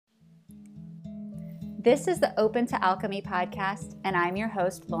This is the Open to Alchemy podcast, and I'm your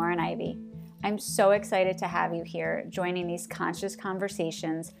host, Lauren Ivy. I'm so excited to have you here joining these conscious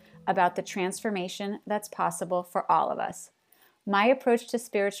conversations about the transformation that's possible for all of us. My approach to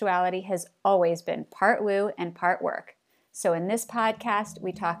spirituality has always been part woo and part work. So in this podcast,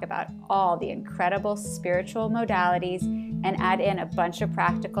 we talk about all the incredible spiritual modalities and add in a bunch of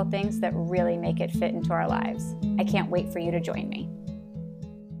practical things that really make it fit into our lives. I can't wait for you to join me.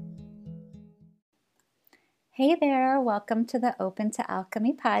 Hey there, welcome to the Open to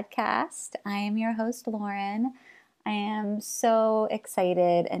Alchemy podcast. I am your host, Lauren. I am so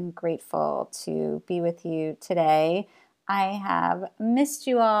excited and grateful to be with you today. I have missed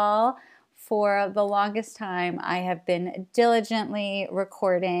you all. For the longest time, I have been diligently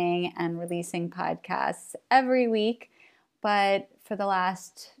recording and releasing podcasts every week, but for the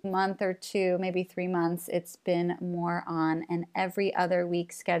last month or two, maybe 3 months, it's been more on an every other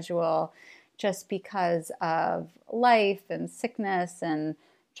week schedule, just because of life and sickness and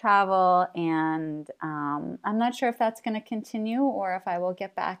travel. And I'm not sure if that's going to continue or if I will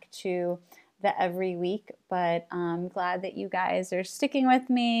get back to the every week, but I'm glad that you guys are sticking with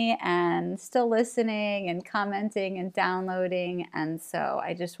me and still listening and commenting and downloading. And so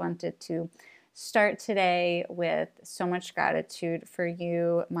I just wanted to start today with so much gratitude for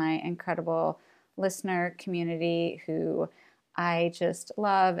you, my incredible listener community who I just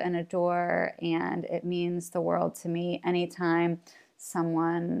love and adore, and it means the world to me anytime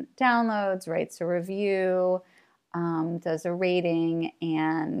someone downloads, writes a review, does a rating,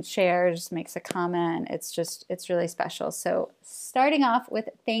 and shares, makes a comment. It's really special. So starting off with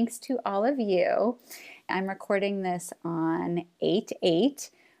thanks to all of you. I'm recording this on 8/8,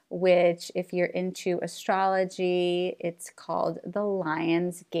 which if you're into astrology, it's called the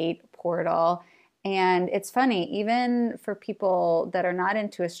Lionsgate portal. And it's funny, even for people that are not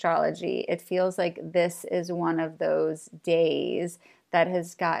into astrology, it feels like this is one of those days that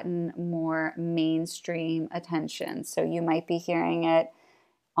has gotten more mainstream attention. So you might be hearing it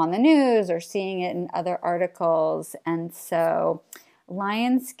on the news or seeing it in other articles. And so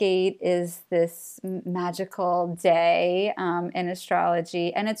Lionsgate is this magical day in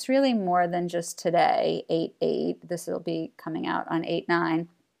astrology. And it's really more than just today, 8/8. This will be coming out on 8/9.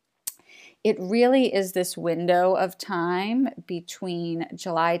 It really is this window of time between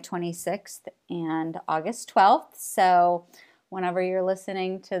July 26th and August 12th. So whenever you're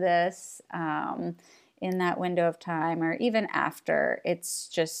listening to this, in that window of time or even after, it's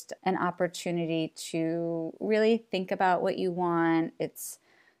just an opportunity to really think about what you want. It's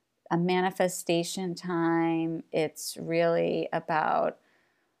a manifestation time. It's really about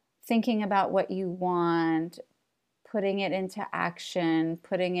thinking about what you want, putting it into action,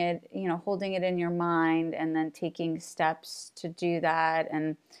 putting it, holding it in your mind, and then taking steps to do that,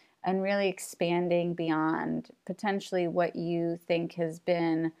 and really expanding beyond potentially what you think has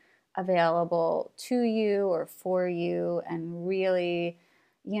been available to you or for you, and really,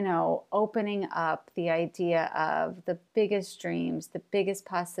 opening up the idea of the biggest dreams, the biggest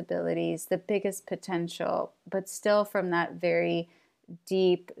possibilities, the biggest potential, but still from that very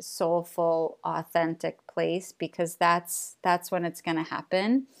deep, soulful, authentic place, because that's when it's going to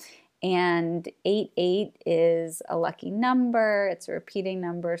happen. And 8/8 is a lucky number. It's a repeating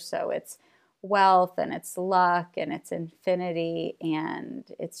number, so it's wealth and it's luck and it's infinity, and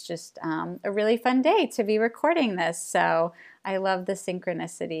it's just a really fun day to be recording this. So I love the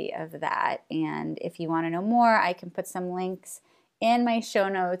synchronicity of that. And if you want to know more, I can put some links in my show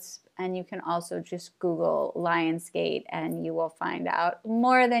notes, and you can also just Google Lionsgate and you will find out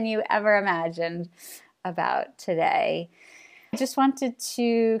more than you ever imagined about today. I just wanted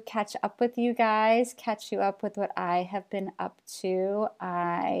to catch up with you guys, catch you up with what I have been up to.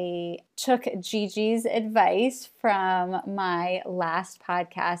 I took Gigi's advice from my last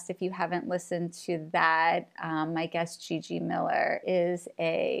podcast. If you haven't listened to that, my guest Gigi Miller is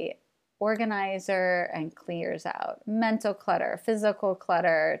a organizer and clears out mental clutter, physical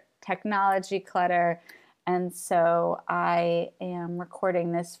clutter, technology clutter. And so I am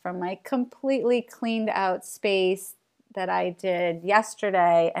recording this from my completely cleaned out space that I did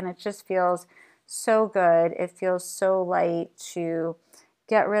yesterday, and it just feels so good. It feels so light to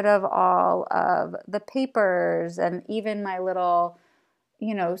get rid of all of the papers and even my little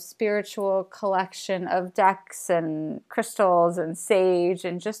spiritual collection of decks and crystals and sage,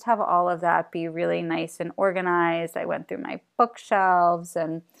 and just have all of that be really nice and organized. I went through my bookshelves,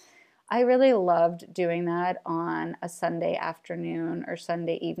 and I really loved doing that on a Sunday afternoon or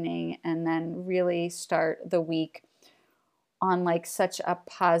Sunday evening, and then really start the week on like such a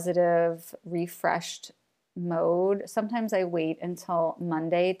positive, refreshed mode. Sometimes I wait until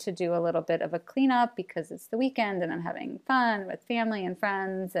Monday to do a little bit of a cleanup because it's the weekend and I'm having fun with family and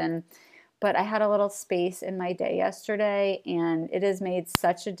friends. But I had a little space in my day yesterday, and it has made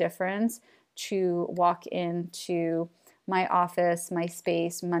such a difference to walk into my office, my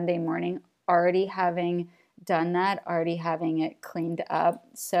space Monday morning, already having done that, already having it cleaned up.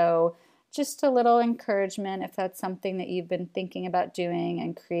 So just a little encouragement if that's something that you've been thinking about doing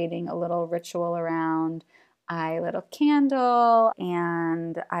and creating a little ritual around. I lit a candle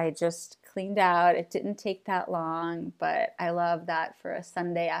and I just cleaned out. It didn't take that long, but I love that for a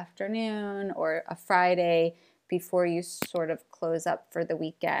Sunday afternoon or a Friday before you sort of close up for the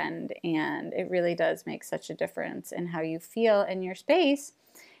weekend. And it really does make such a difference in how you feel in your space.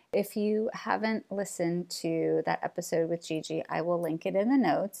 If you haven't listened to that episode with Gigi, I will link it in the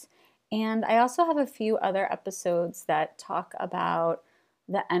notes. And I also have a few other episodes that talk about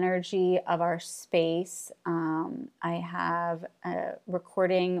the energy of our space. I have a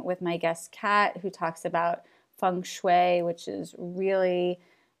recording with my guest Kat who talks about feng shui, which is really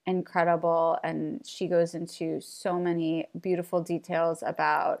incredible. And she goes into so many beautiful details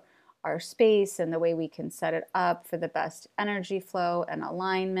about our space and the way we can set it up for the best energy flow and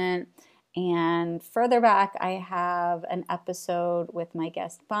alignment. And further back, I have an episode with my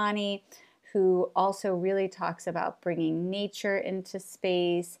guest Bonnie, who also really talks about bringing nature into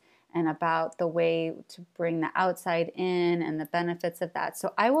space and about the way to bring the outside in and the benefits of that.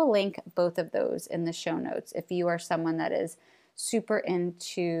 So I will link both of those in the show notes if you are someone that is super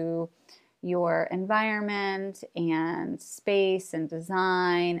into your environment and space and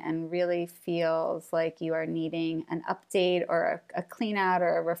design and really feels like you are needing an update or a clean out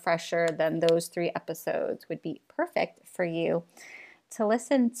or a refresher, then those 3 episodes would be perfect for you to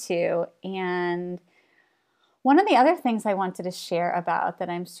listen to. And one of the other things I wanted to share about that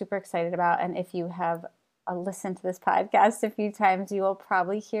I'm super excited about, and if you have listened to this podcast a few times, you will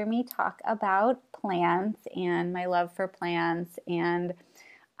probably hear me talk about plants and my love for plants. And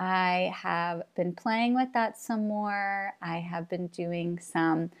I have been playing with that some more. I have been doing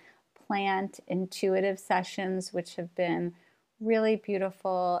some plant intuitive sessions, which have been really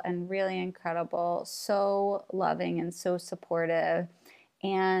beautiful and really incredible, so loving and so supportive.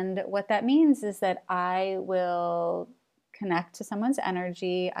 And what that means is that I will connect to someone's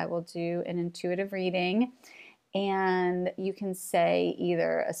energy. I will do an intuitive reading, and you can say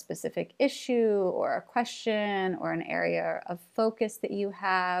either a specific issue or a question or an area of focus that you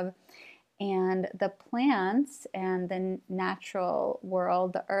have. And the plants and the natural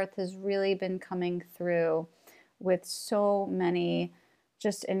world, the earth, has really been coming through with so many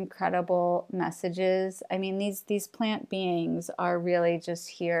just incredible messages. I mean, these plant beings are really just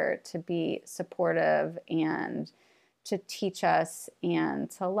here to be supportive and to teach us and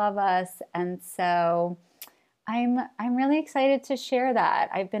to love us. And so I'm really excited to share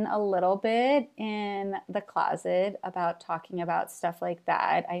that. I've been a little bit in the closet about talking about stuff like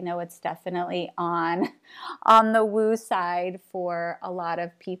that. I know it's definitely on the woo side for a lot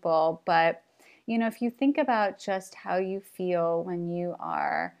of people, but if you think about just how you feel when you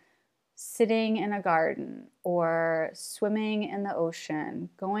are sitting in a garden or swimming in the ocean,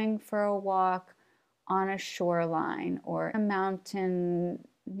 going for a walk on a shoreline or a mountain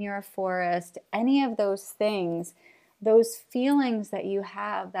near a forest, any of those things, those feelings that you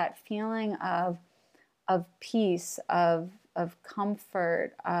have, that feeling of peace, of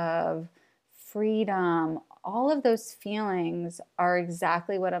comfort, of freedom, all of those feelings are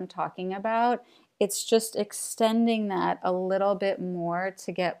exactly what I'm talking about. It's just extending that a little bit more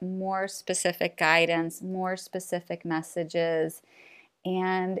to get more specific guidance, more specific messages.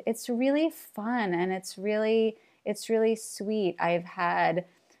 And it's really fun and it's really sweet. I've had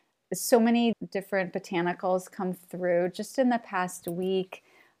so many different botanicals come through just in the past week.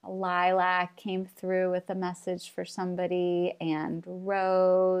 Lilac came through with a message for somebody, and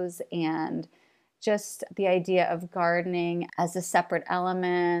rose, and just the idea of gardening as a separate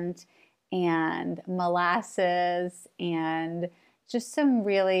element, and molasses, and just some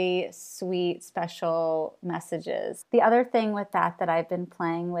really sweet, special messages. The other thing with that I've been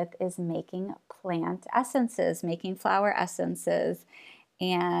playing with is making plant essences, making flower essences.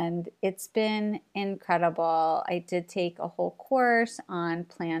 And it's been incredible. I did take a whole course on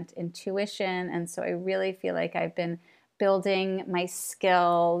plant intuition. And so I really feel like I've been building my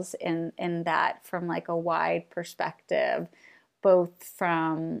skills in that from like a wide perspective, both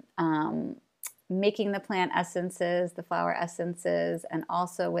from making the plant essences, the flower essences, and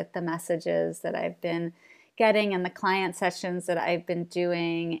also with the messages that I've been getting and the client sessions that I've been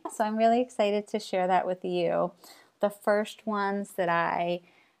doing. So I'm really excited to share that with you. The first ones that I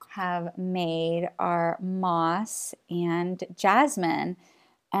have made are moss and jasmine.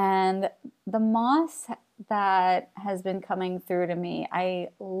 And the moss that has been coming through to me, I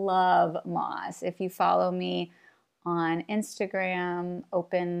love moss. If you follow me on Instagram,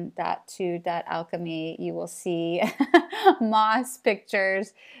 open.to.alchemy, you will see moss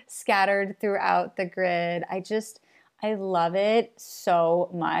pictures scattered throughout the grid. I love it so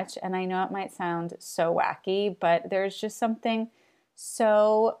much. And I know it might sound so wacky, but there's just something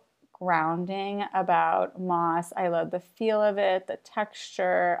so grounding about moss. I love the feel of it, the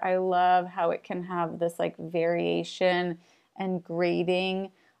texture. I love how it can have this like variation and grading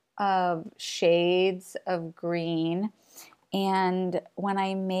of shades of green. And when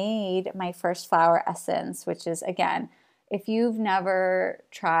I made my first flower essence, which is again, if you've never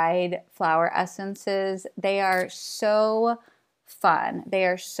tried flower essences, they are so fun. They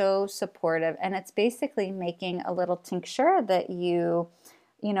are so supportive. And it's basically making a little tincture that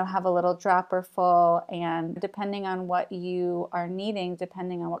have a little dropper full. And depending on what you are needing,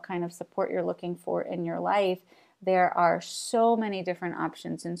 depending on what kind of support you're looking for in your life, there are so many different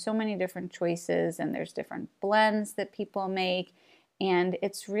options and so many different choices. And there's different blends that people make. And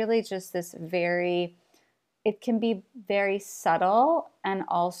it's really just it can be very subtle and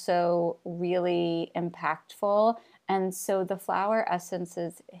also really impactful. And so the flower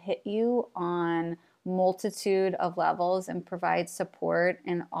essences hit you on multitude of levels and provide support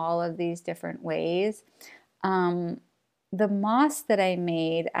in all of these different ways. The moss that I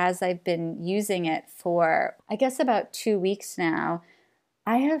made, as I've been using it for, I guess, about 2 weeks now,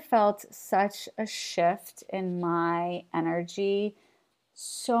 I have felt such a shift in my energy,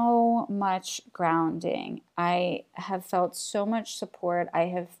 so much grounding. I have felt so much support. I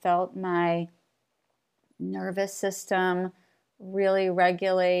have felt my nervous system really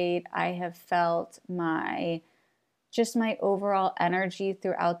regulate. I have felt my overall energy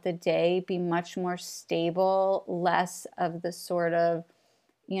throughout the day be much more stable, less of the sort of,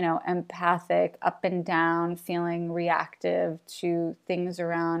 empathic up and down, feeling reactive to things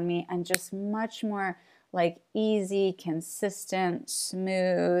around me, and just much more like easy, consistent,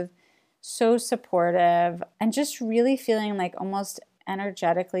 smooth, so supportive, and just really feeling like almost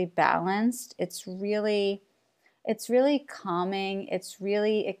energetically balanced. It's really calming. It's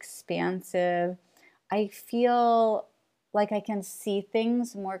really expansive. I feel like I can see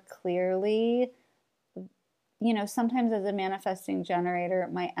things more clearly. Sometimes as a manifesting generator,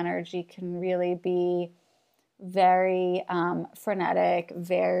 my energy can really be very frenetic,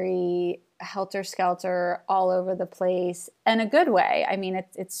 very helter-skelter, all over the place, in a good way. I mean,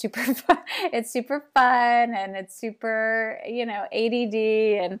 it's super fun. It's super fun, and it's super,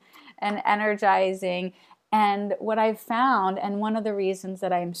 ADD and energizing. And what I've found, and one of the reasons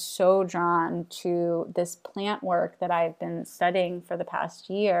that I'm so drawn to this plant work that I've been studying for the past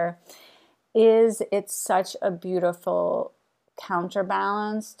year, is it's such a beautiful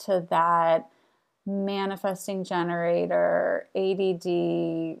counterbalance to that manifesting generator, ADD,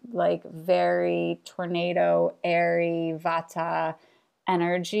 like very tornado, airy, vata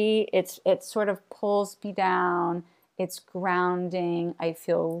energy. It sort of pulls me down. It's grounding. I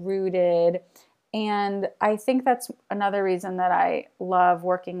feel rooted. And I think that's another reason that I love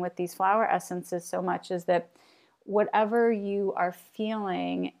working with these flower essences so much, is that whatever you are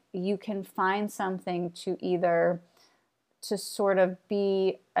feeling, you can find something to sort of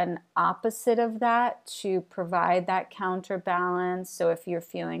be an opposite of that, to provide that counterbalance. So if you're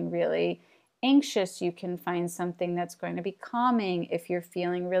feeling really anxious, you can find something that's going to be calming. If you're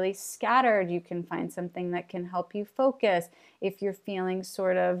feeling really scattered, you can find something that can help you focus. If you're feeling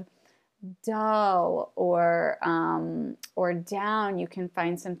sort of dull or down, you can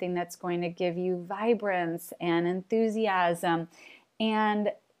find something that's going to give you vibrance and enthusiasm.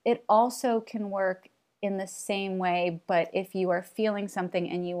 And it also can work in the same way, but if you are feeling something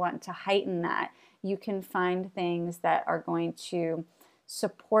and you want to heighten that, you can find things that are going to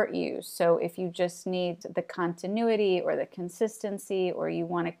support you. So if you just need the continuity or the consistency, or you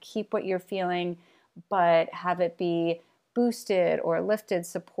want to keep what you're feeling but have it be boosted or lifted,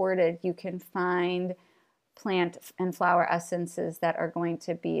 supported, you can find plant and flower essences that are going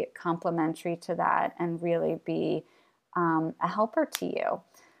to be complementary to that and really be a helper to you.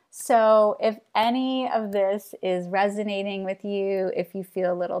 So if any of this is resonating with you, if you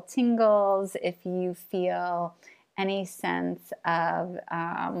feel little tingles, if you feel any sense of,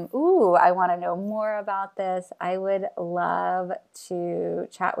 I want to know more about this, I would love to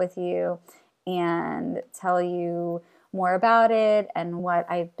chat with you and tell you more about it and what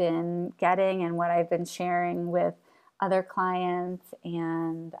I've been getting and what I've been sharing with other clients.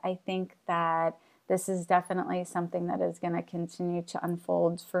 And I think that this is definitely something that is going to continue to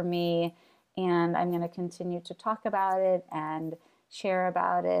unfold for me. And I'm going to continue to talk about it and share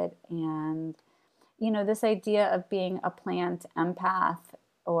about it. And, this idea of being a plant empath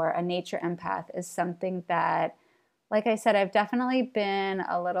or a nature empath is something that, like I said, I've definitely been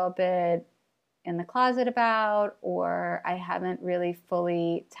a little bit in the closet about, or I haven't really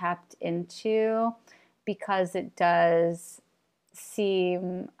fully tapped into, because it does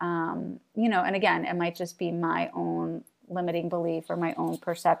seem, and again, it might just be my own limiting belief or my own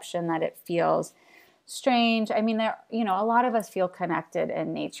perception that it feels strange. I mean, a lot of us feel connected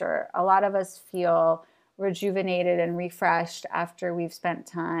in nature. A lot of us feel rejuvenated and refreshed after we've spent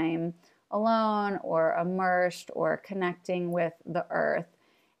time alone or immersed or connecting with the earth.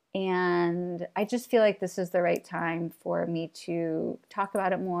 And I just feel like this is the right time for me to talk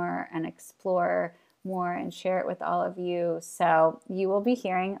about it more and explore more and share it with all of you. So you will be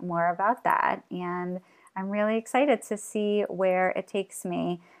hearing more about that. And I'm really excited to see where it takes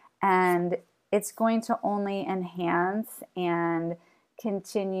me. And it's going to only enhance and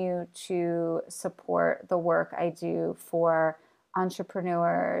continue to support the work I do for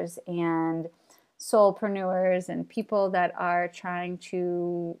entrepreneurs and soulpreneurs and people that are trying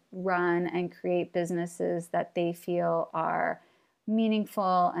to run and create businesses that they feel are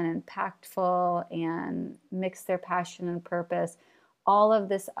meaningful and impactful and mix their passion and purpose. All of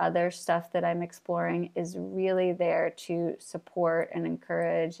this other stuff that I'm exploring is really there to support and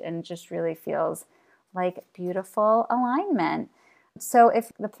encourage, and just really feels like beautiful alignment. So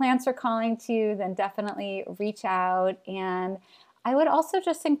if the plants are calling to you, then definitely reach out. And I would also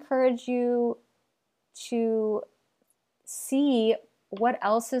just encourage you to see what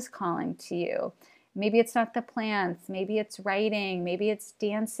else is calling to you. Maybe it's not the plants, maybe it's writing, maybe it's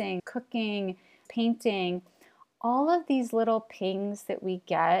dancing, cooking, painting. All of these little pings that we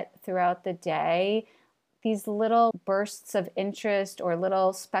get throughout the day, these little bursts of interest or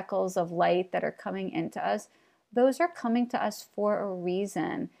little speckles of light that are coming into us, those are coming to us for a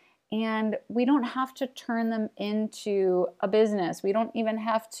reason. And we don't have to turn them into a business. We don't even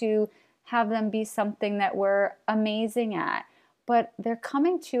have to have them be something that we're amazing at. But they're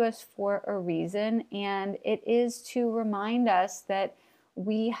coming to us for a reason, and it is to remind us that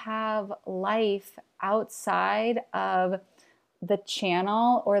we have life outside of the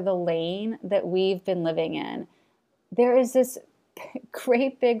channel or the lane that we've been living in. There is this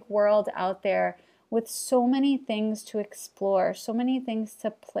great big world out there with so many things to explore, so many things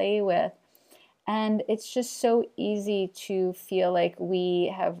to play with. And it's just so easy to feel like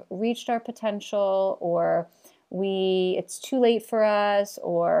we have reached our potential, or it's too late for us,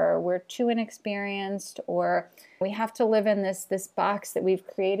 or we're too inexperienced, or we have to live in this box that we've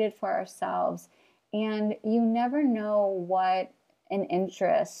created for ourselves. And you never know what an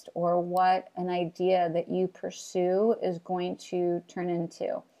interest or what an idea that you pursue is going to turn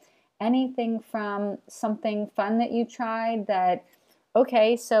into. Anything from something fun that you tried that,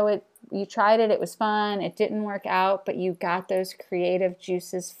 okay, so you tried it, it was fun, it didn't work out, but you got those creative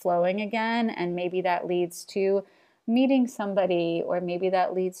juices flowing again, and maybe that leads to meeting somebody, or maybe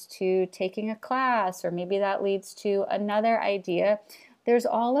that leads to taking a class, or maybe that leads to another idea. There's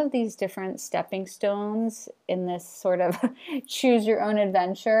all of these different stepping stones in this sort of choose your own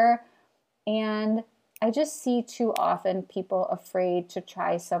adventure. And I just see too often people afraid to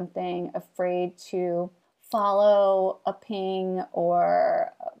try something, afraid to follow a ping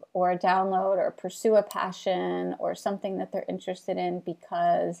or a download, or pursue a passion or something that they're interested in,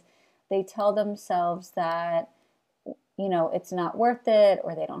 because they tell themselves that, it's not worth it,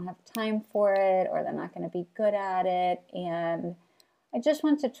 or they don't have time for it, or they're not going to be good at it. And I just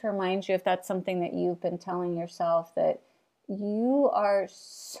wanted to remind you, if that's something that you've been telling yourself, that you are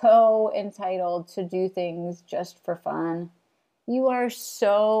so entitled to do things just for fun. You are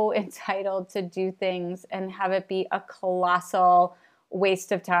so entitled to do things and have it be a colossal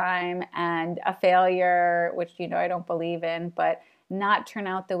waste of time and a failure, which, I don't believe in, but not turn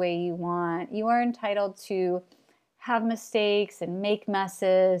out the way you want. You are entitled to have mistakes and make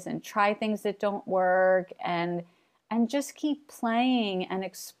messes and try things that don't work, and just keep playing and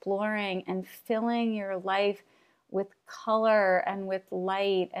exploring and filling your life with color and with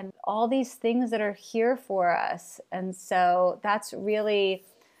light and all these things that are here for us. And so that's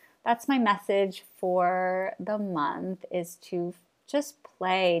my message for the month, is to just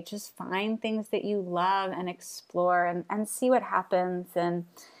play, just find things that you love and explore, and see what happens. And,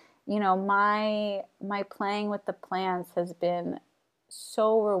 my playing with the plants has been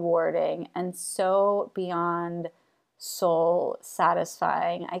so rewarding and so beyond soul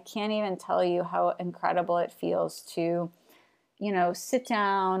satisfying. I can't even tell you how incredible it feels to, sit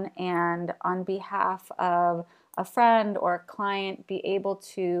down and on behalf of a friend or a client, be able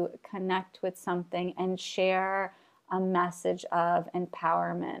to connect with something and share a message of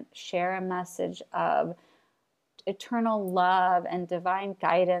empowerment, share a message of eternal love and divine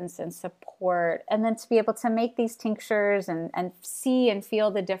guidance and support. And then to be able to make these tinctures and see and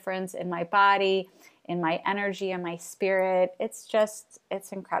feel the difference in my body, in my energy, and my spirit. It's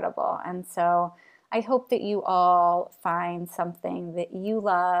incredible. And so I hope that you all find something that you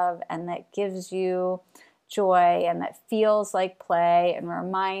love and that gives you joy and that feels like play and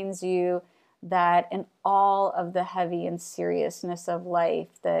reminds you that in all of the heavy and seriousness of life,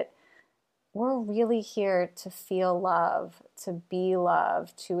 that we're really here to feel love, to be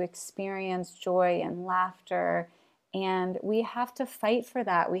loved, to experience joy and laughter. And we have to fight for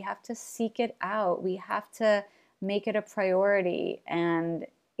that. We have to seek it out. We have to make it a priority. And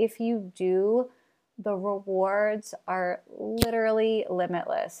if you do, the rewards are literally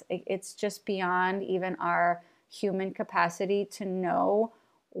limitless. It's just beyond even our human capacity to know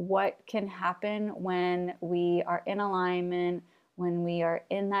what can happen when we are in alignment, when we are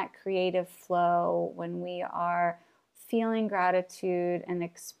in that creative flow, when we are feeling gratitude and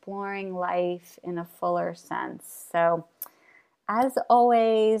exploring life in a fuller sense. So, as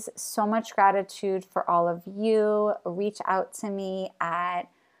always, so much gratitude for all of you. Reach out to me at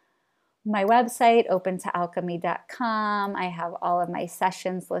my website, opentoalchemy.com. I have all of my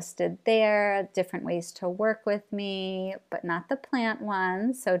sessions listed there, different ways to work with me, but not the plant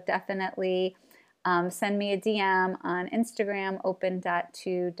ones. So definitely send me a DM on Instagram,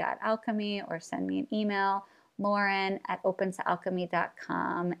 open.to.alchemy, or send me an email,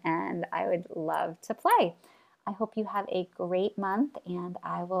 lauren@opentoalchemy.com, and I would love to play. I hope you have a great month, and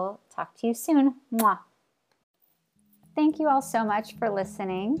I will talk to you soon. Mwah. Thank you all so much for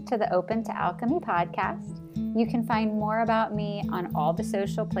listening to the Open to Alchemy podcast. You can find more about me on all the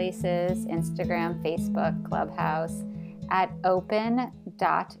social places, Instagram, Facebook, Clubhouse, at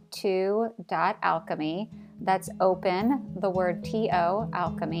open.to.alchemy. That's open, the word T-O,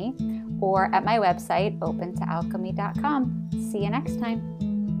 alchemy, or at my website, opentoalchemy.com. See you next time.